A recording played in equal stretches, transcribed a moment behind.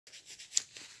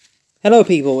Hello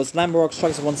people, it's Lamborghini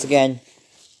Strikes once again.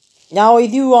 Now,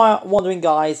 if you are wondering,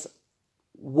 guys,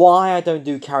 why I don't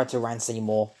do character rants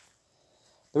anymore,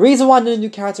 the reason why I don't do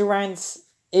character rants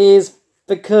is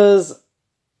because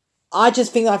I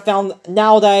just think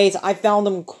nowadays, I found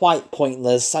them quite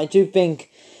pointless. I do think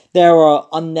there are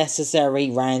unnecessary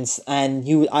rants, and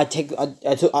at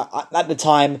the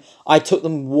time, I took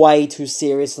them way too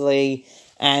seriously,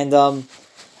 and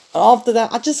after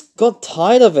that, I just got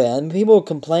tired of it, and people were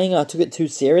complaining I took it too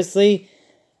seriously.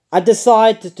 I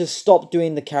decided to stop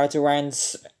doing the character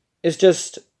rants. It's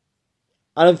just,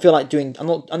 I don't feel like doing, I'm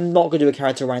not going to do a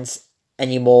character rants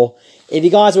anymore. If you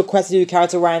guys request to do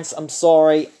character rants, I'm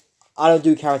sorry, I don't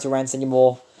do character rants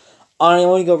anymore. I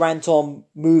only go rant on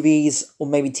movies, or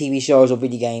maybe TV shows, or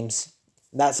video games.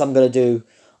 That's what I'm going to do.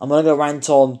 I'm going to go rant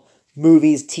on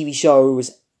movies, TV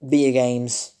shows, video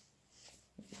games.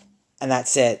 And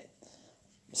that's it.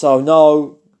 So,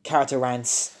 no character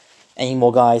rants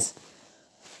anymore, guys.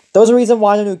 Those are the reasons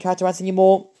why I don't do character rants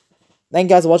anymore. Thank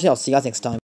you guys for watching. I'll see you guys next time.